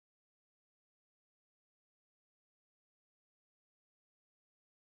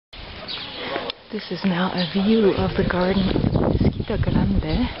This is now a view of the garden of the Mezquita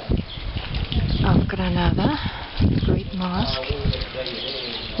Grande of Granada, the Great Mosque,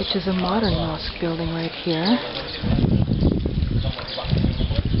 which is a modern mosque building right here.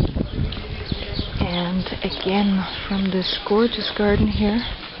 And again, from this gorgeous garden here,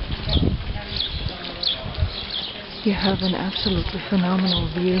 you have an absolutely phenomenal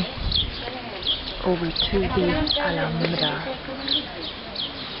view over to the Alhambra,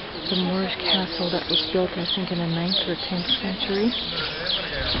 the Moorish castle that was built, I think, in the 9th or 10th century.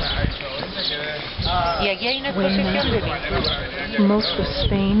 When most of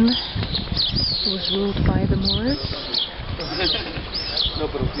Spain was ruled by the Moors.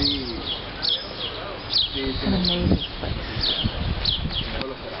 An amazing place.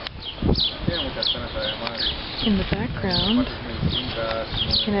 In the background,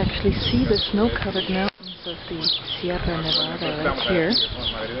 you can actually see the snow-covered mountains of the Sierra Nevada right here.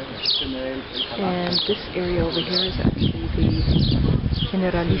 And this area over here is actually the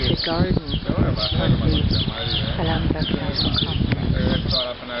Generalife Garden of the Alhambra Castle complex.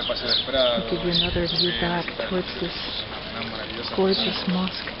 I'll give you another view back towards this gorgeous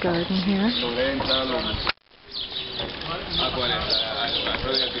mosque garden here.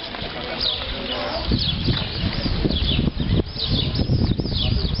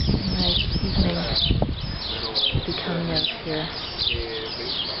 Nice evening to be coming out here.